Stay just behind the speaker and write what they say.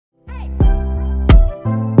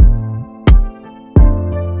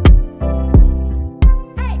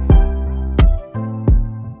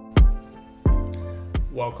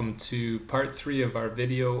Welcome to part 3 of our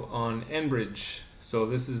video on Enbridge. So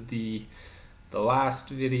this is the last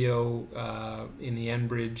video in the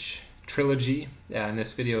Enbridge trilogy, and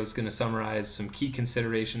this video is going to summarize some key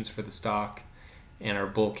considerations for the stock and our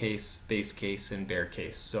bull case, base case, and bear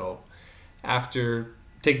case. So after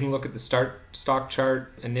taking a look at the stock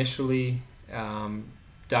chart initially,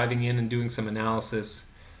 diving in and doing some analysis,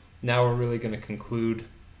 now we're really going to conclude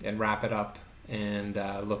and wrap it up and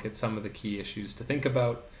look at some of the key issues to think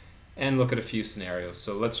about and look at a few scenarios.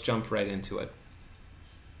 So let's jump right into it.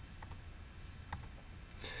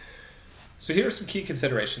 So here are some key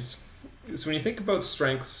considerations. So when you think about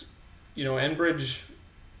strengths, Enbridge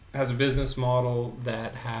has a business model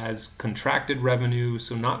that has contracted revenue,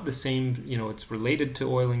 so not the same, it's related to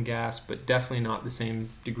oil and gas, but definitely not the same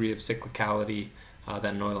degree of cyclicality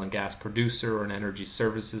that an oil and gas producer or an energy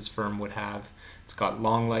services firm would have. It's got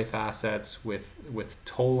long life assets with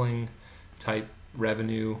tolling type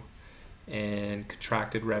revenue and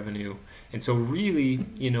contracted revenue. And so really,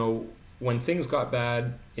 when things got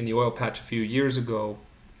bad in the oil patch a few years ago,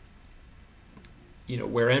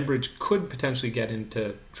 where Enbridge could potentially get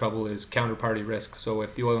into trouble is counterparty risk. So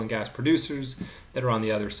if the oil and gas producers that are on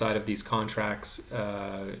the other side of these contracts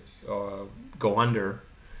go under,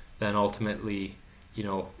 then ultimately,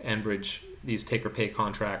 Enbridge, these take-or-pay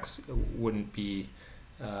contracts wouldn't be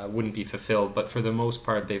fulfilled. But for the most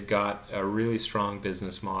part, they've got a really strong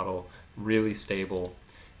business model, really stable.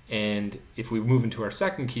 And if we move into our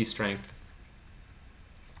second key strength,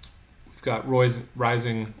 we've got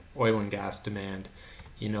rising oil and gas demand.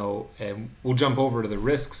 And we'll jump over to the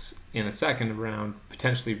risks in a second around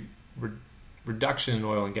potentially reduction in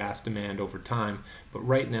oil and gas demand over time. But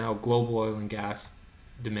right now, global oil and gas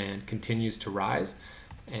demand continues to rise.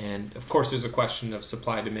 And of course, there's a question of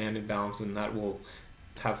supply-demand imbalance, and that will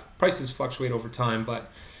have prices fluctuate over time.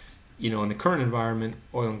 But in the current environment,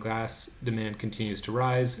 oil and gas demand continues to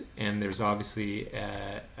rise, and there's obviously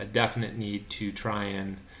a definite need to try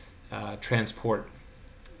and transport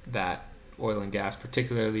that oil and gas,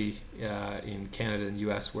 particularly in Canada and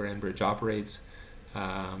US where Enbridge operates.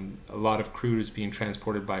 A lot of crude is being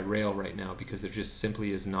transported by rail right now because there just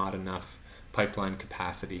simply is not enough pipeline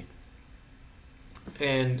capacity.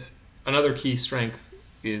 And another key strength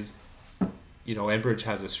is, Enbridge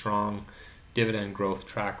has a strong dividend growth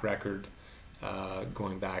track record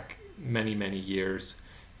going back many, many years,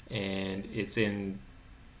 and it's in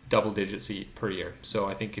double digits per year. So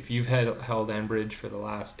I think if you've held Enbridge for the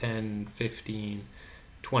last 10, 15,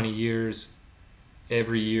 20 years,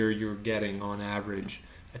 every year you're getting on average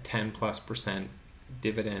a 10+%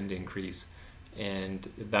 dividend increase, and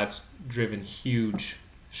that's driven huge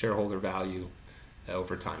shareholder value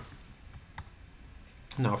over time.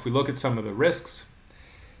 Now, if we look at some of the risks,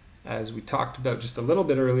 as we talked about just a little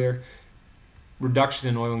bit earlier, reduction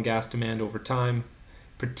in oil and gas demand over time,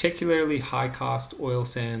 particularly high-cost oil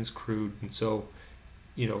sands crude. And so,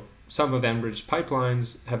 some of Enbridge's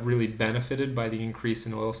pipelines have really benefited by the increase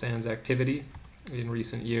in oil sands activity in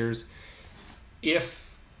recent years. If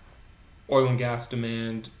oil and gas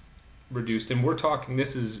demand reduced, and we're talking,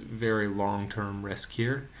 this is very long-term risk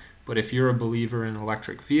here, but if you're a believer in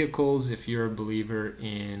electric vehicles, if you're a believer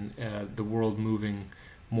in the world moving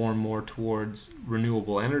more and more towards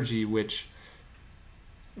renewable energy, which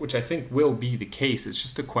I think will be the case, it's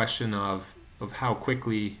just a question of how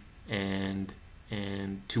quickly and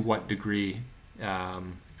to what degree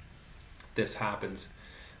this happens.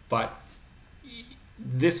 But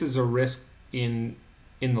this is a risk in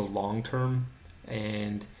the long term,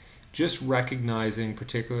 and just recognizing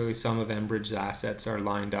particularly some of Enbridge's assets are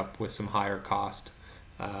lined up with some higher cost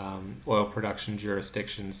oil production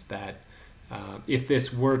jurisdictions that if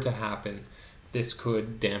this were to happen, this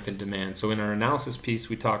could dampen demand. So in our analysis piece,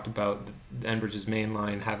 we talked about Enbridge's main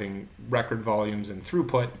line having record volumes and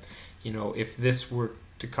throughput. If this were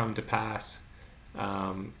to come to pass,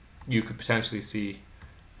 you could potentially see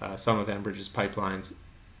some of Enbridge's pipelines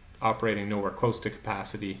operating nowhere close to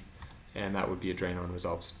capacity, and that would be a drain on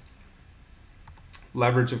results.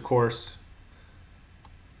 Leverage, of course,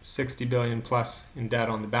 $60 billion plus in debt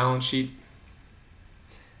on the balance sheet,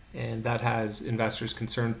 and that has investors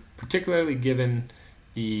concerned, particularly given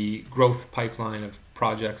the growth pipeline of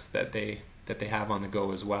projects that they have on the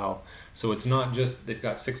go as well. So it's not just they've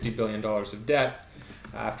got $60 billion of debt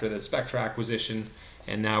after the Spectra acquisition,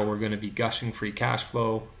 and now we're going to be gushing free cash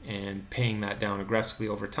flow and paying that down aggressively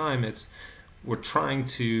over time. We're trying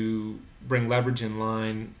to bring leverage in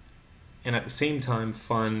line and at the same time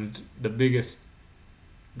fund the biggest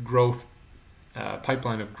growth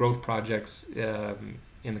pipeline of growth projects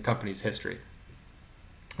in the company's history.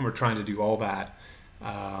 And we're trying to do all that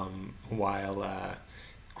while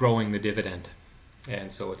growing the dividend.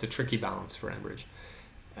 And so it's a tricky balance for Enbridge.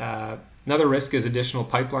 Another risk is additional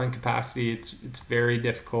pipeline capacity. It's very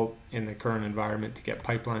difficult in the current environment to get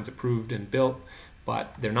pipelines approved and built,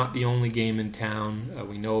 but they're not the only game in town.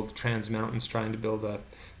 We know Trans Mountain's trying to build a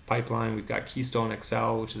pipeline. We've got Keystone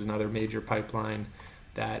XL, which is another major pipeline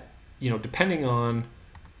that, depending on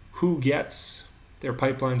who gets their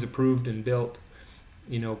pipelines approved and built,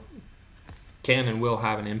 can and will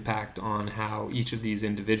have an impact on how each of these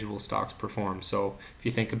individual stocks perform. So if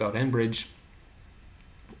you think about Enbridge,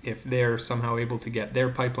 if they're somehow able to get their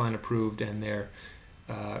pipeline approved and their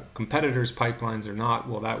competitors' pipelines are not,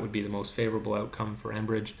 well, that would be the most favorable outcome for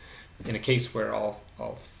Enbridge. In a case where all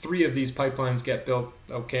three of these pipelines get built,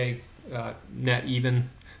 okay, net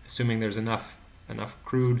even, assuming there's enough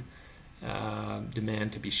crude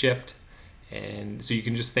demand to be shipped. And so you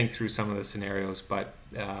can just think through some of the scenarios, but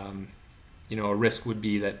a risk would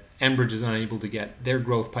be that Enbridge is unable to get their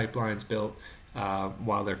growth pipelines built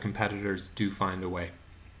while their competitors do find a way.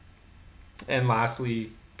 And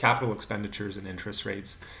lastly, capital expenditures and interest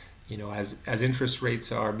rates. As interest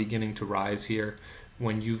rates are beginning to rise here,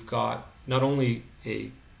 when you've got not only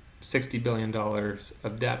a $60 billion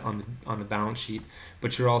of debt on the balance sheet,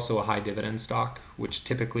 but you're also a high dividend stock, which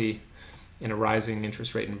typically in a rising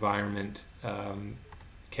interest rate environment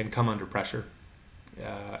can come under pressure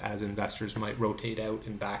as investors might rotate out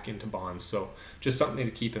and back into bonds. So just something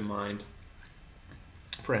to keep in mind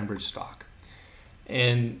for Enbridge stock.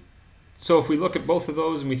 And so if we look at both of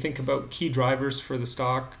those and we think about key drivers for the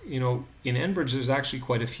stock, in Enbridge there's actually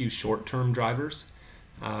quite a few short-term drivers.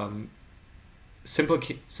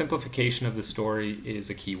 Simplification of the story is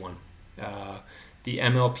a key one. The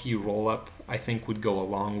MLP roll-up, I think, would go a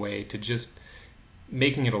long way to just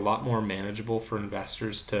making it a lot more manageable for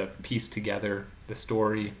investors to piece together the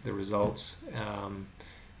story, the results,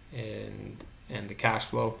 and the cash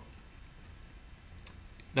flow.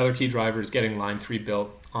 Another key driver is getting Line 3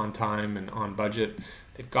 built on time and on budget.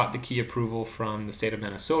 They've got the key approval from the state of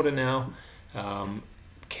Minnesota now.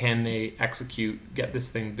 Can they execute, get this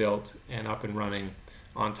thing built and up and running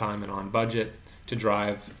on time and on budget to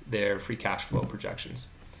drive their free cash flow projections?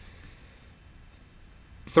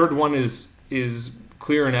 Third one is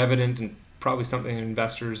clear and evident, and probably something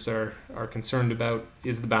investors are concerned about,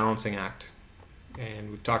 is the balancing act. And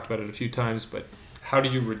we've talked about it a few times, but how do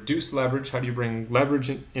you reduce leverage? How do you bring leverage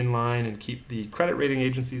in line and keep the credit rating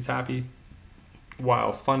agencies happy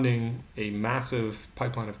while funding a massive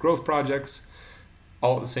pipeline of growth projects,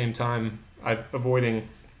 all at the same time avoiding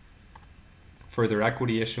further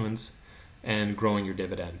equity issuance and growing your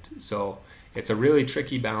dividend? So it's a really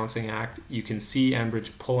tricky balancing act. You can see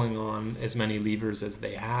Enbridge pulling on as many levers as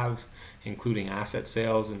they have, including asset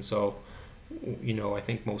sales. And so, I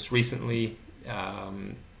think most recently,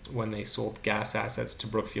 when they sold gas assets to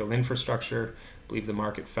Brookfield Infrastructure, I believe the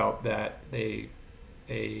market felt that they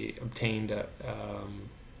obtained a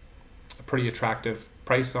pretty attractive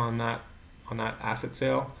price on that asset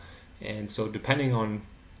sale. And so depending on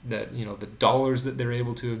that, the dollars that they're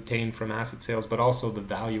able to obtain from asset sales, but also the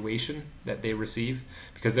valuation that they receive,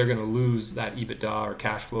 because they're going to lose that EBITDA or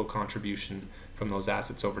cash flow contribution from those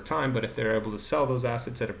assets over time. But if they're able to sell those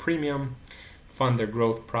assets at a premium, fund their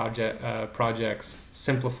growth projects,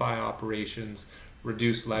 simplify operations,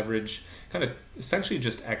 reduce leverage, kind of essentially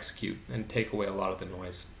just execute and take away a lot of the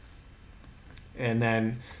noise. And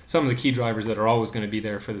then some of the key drivers that are always going to be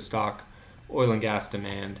there for the stock: oil and gas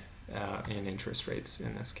demand, and interest rates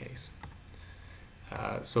in this case.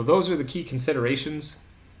 So those are the key considerations.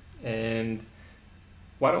 And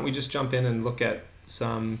why don't we just jump in and look at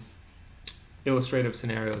some illustrative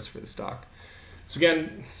scenarios for the stock. So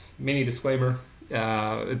again, mini disclaimer,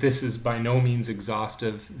 this is by no means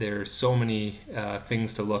exhaustive. There's so many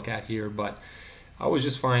things to look at here, but I always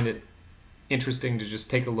just find it interesting to just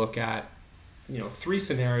take a look at, 3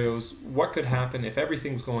 scenarios. What could happen if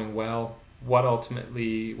everything's going well? What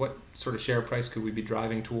sort of share price could we be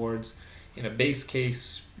driving towards? In a base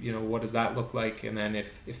case, what does that look like? And then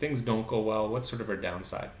if things don't go well, what's sort of our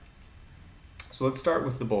downside? So let's start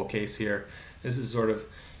with the bull case here. This is sort of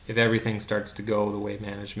if everything starts to go the way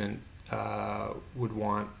management would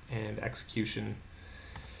want and execution.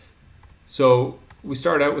 So we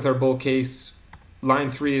start out with our bull case. Line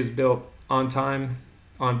 3 is built on time,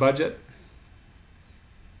 on budget.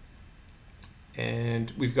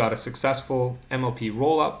 And we've got a successful MLP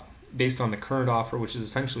roll-up based on the current offer, which is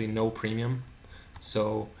essentially no premium.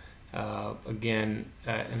 So again,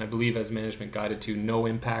 and I believe as management guided to, no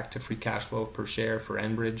impact to free cash flow per share for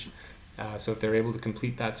Enbridge. So if they're able to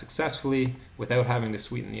complete that successfully without having to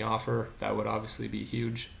sweeten the offer, that would obviously be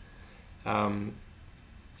huge.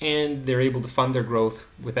 and they're able to fund their growth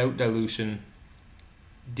without dilution,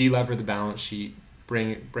 de-lever the balance sheet, bring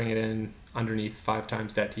it in underneath 5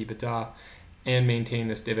 times debt to EBITDA, and maintain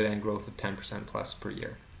this dividend growth of 10% plus per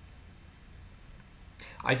year.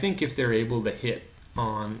 I think if they're able to hit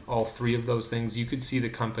on all 3 of those things, you could see the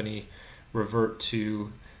company revert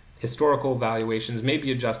to historical valuations,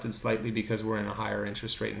 maybe adjusted slightly because we're in a higher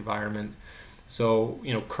interest rate environment. So,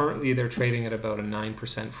 currently they're trading at about a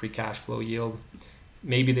 9% free cash flow yield.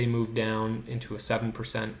 Maybe they move down into a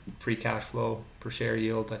 7% free cash flow per share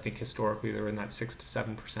yield. I think historically they're in that 6 to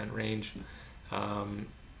 7% range. And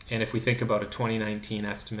if we think about a 2019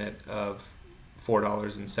 estimate of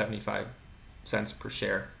 $4.75 per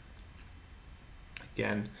share,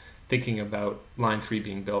 again, thinking about line 3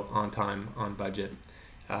 being built on time, on budget.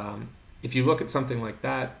 If you look at something like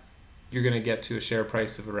that, you're going to get to a share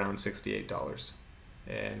price of around $68.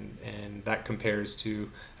 And that compares to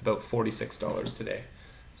about $46 today.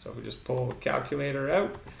 So we just pull the calculator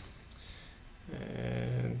out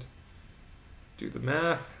and do the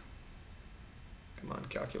math. Come on,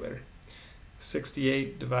 calculator.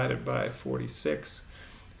 68 divided by 46.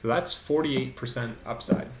 So that's 48%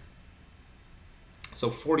 upside. So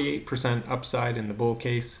 48% upside in the bull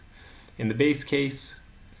case. In the base case,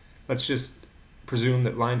 let's just presume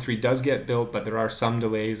that line 3 does get built, but there are some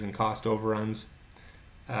delays and cost overruns.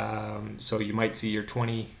 So you might see your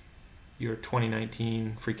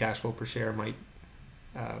 2019 free cash flow per share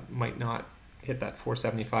might not hit that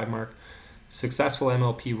 475 mark. Successful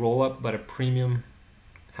MLP roll up, but a premium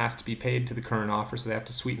has to be paid to the current offer, so they have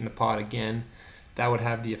to sweeten the pot again. That would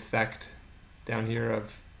have the effect down here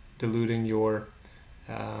of diluting your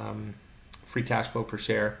free cash flow per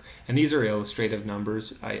share. And these are illustrative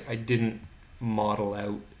numbers. I didn't model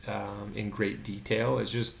out in great detail.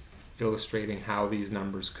 It's just illustrating how these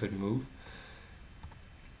numbers could move.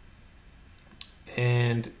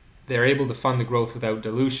 And they're able to fund the growth without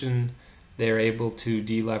dilution. They're able to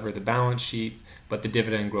de-lever the balance sheet, but the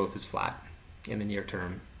dividend growth is flat in the near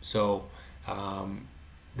term. So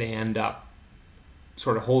they end up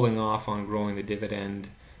sort of holding off on growing the dividend,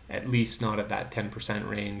 at least not at that 10%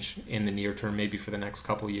 range in the near term, maybe for the next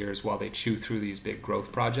couple of years while they chew through these big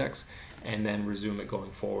growth projects and then resume it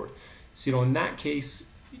going forward. So, in that case,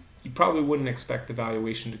 you probably wouldn't expect the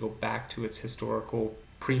valuation to go back to its historical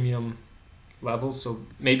premium levels. So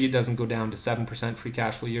maybe it doesn't go down to 7% free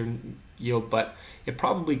cash flow yield, but it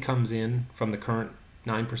probably comes in from the current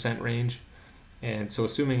 9% range. And so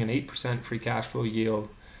assuming an 8% free cash flow yield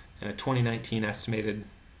and a 2019 estimated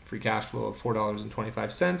free cash flow of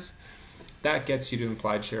 $4.25, that gets you to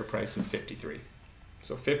implied share price of 53.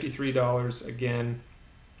 So $53 again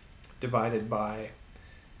divided by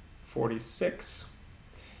 46.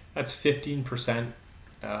 That's 15%.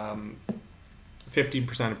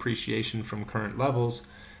 15% appreciation from current levels,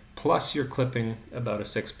 plus you're clipping about a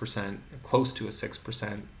 6%, close to a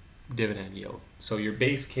 6% dividend yield. So your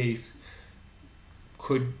base case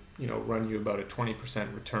could, run you about a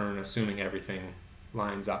 20% return, assuming everything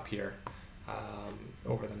lines up here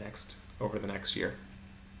over the next year.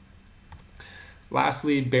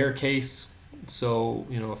 Lastly, bear case. So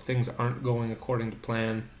if things aren't going according to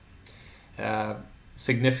plan,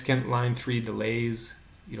 significant line 3 delays,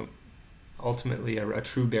 ultimately a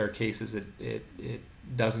true bear case is it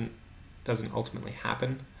doesn't ultimately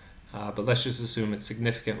happen, but let's just assume it's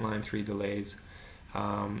significant line 3 delays,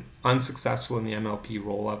 unsuccessful in the MLP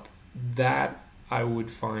roll-up. That I would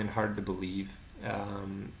find hard to believe.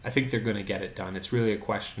 I think they're going to get it done. It's really a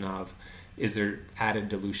question of, is there added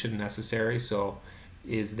dilution necessary? So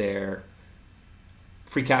is their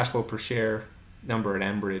free cash flow per share number at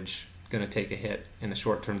Enbridge going to take a hit in the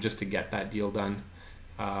short term just to get that deal done?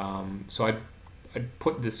 So I'd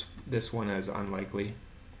put this one as unlikely.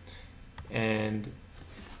 And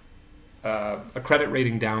a credit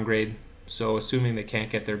rating downgrade, so assuming they can't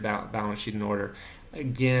get their balance sheet in order.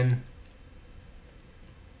 Again,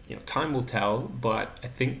 time will tell, but I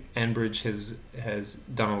think Enbridge has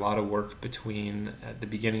done a lot of work between at the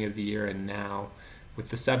beginning of the year and now. With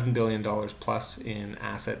the $7 billion plus in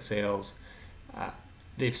asset sales,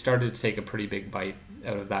 they've started to take a pretty big bite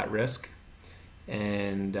out of that risk.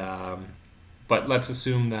 And but let's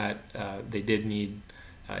assume that they did need,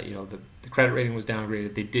 the credit rating was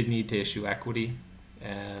downgraded. They did need to issue equity,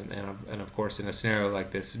 and of course, in a scenario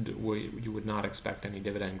like this, you would not expect any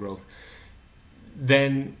dividend growth.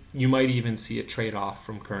 Then you might even see a trade-off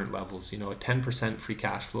from current levels. A 10% free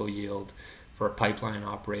cash flow yield for a pipeline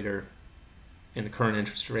operator in the current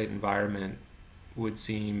interest rate environment would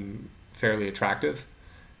seem fairly attractive.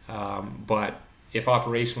 But if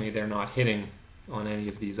operationally they're not hitting on any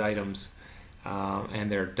of these items,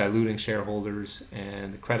 and they're diluting shareholders,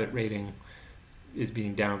 and the credit rating is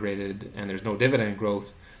being downgraded, and there's no dividend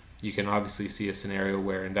growth, you can obviously see a scenario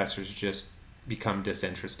where investors just become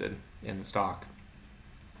disinterested in the stock.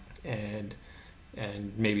 And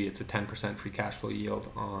maybe it's a 10% free cash flow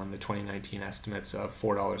yield on the 2019 estimates of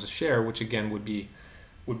 $4 a share, which again would be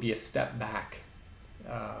a step back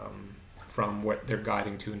from what they're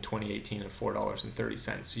guiding to in 2018 of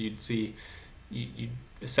 $4.30. So you'd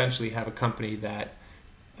essentially have a company that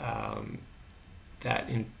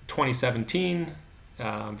in 2017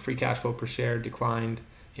 free cash flow per share declined.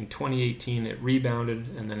 In 2018 it rebounded,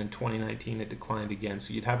 and then in 2019 it declined again.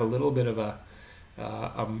 So you'd have a little bit of a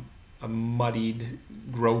muddied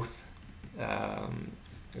growth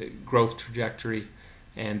trajectory,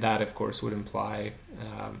 and that of course would imply,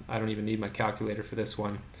 I don't even need my calculator for this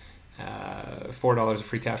one, $4 of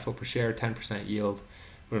free cash flow per share, 10% yield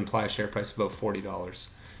would imply a share price of about $40.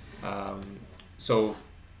 So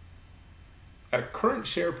at a current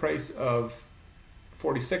share price of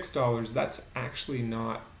 $46, that's actually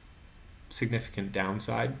not significant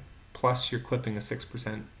downside, plus you're clipping a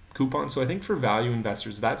 6% coupon. So I think for value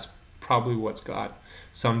investors, that's probably what's got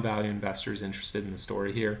some value investors interested in the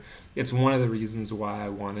story here. It's one of the reasons why I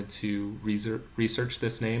wanted to research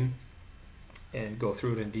this name and go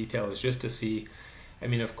through it in detail, is just to see, I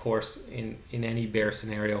mean, of course, in any bear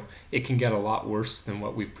scenario, it can get a lot worse than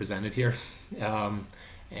what we've presented here.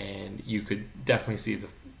 And you could definitely see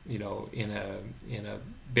in a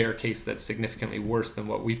bear case that's significantly worse than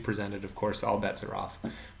what we've presented, of course, all bets are off.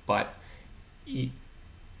 But,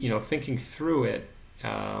 thinking through it,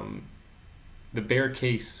 the bear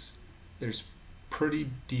case, there's pretty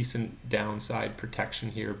decent downside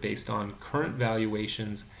protection here based on current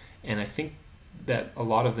valuations, and I think that a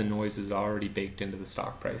lot of the noise is already baked into the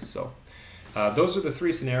stock price. So those are the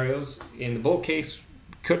three scenarios. In the bull case,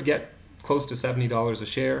 could get close to $70 a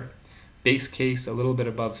share. Base case, a little bit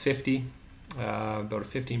above 50, about a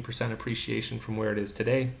 15% appreciation from where it is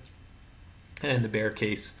today. And in the bear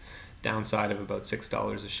case, downside of about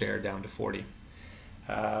 $6 a share down to 40.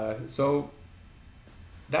 So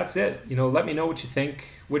that's it. Let me know what you think.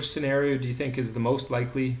 Which scenario do you think is the most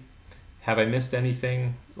likely? Have I missed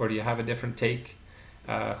anything, or do you have a different take?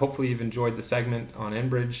 Hopefully you've enjoyed the segment on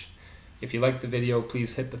Enbridge. If you liked the video,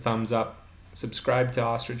 please hit the thumbs up, subscribe to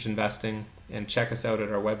Ostrich Investing, and check us out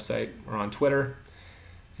at our website or on Twitter.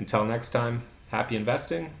 Until next time, happy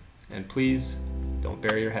investing, and please don't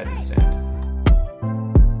bury your head in the sand.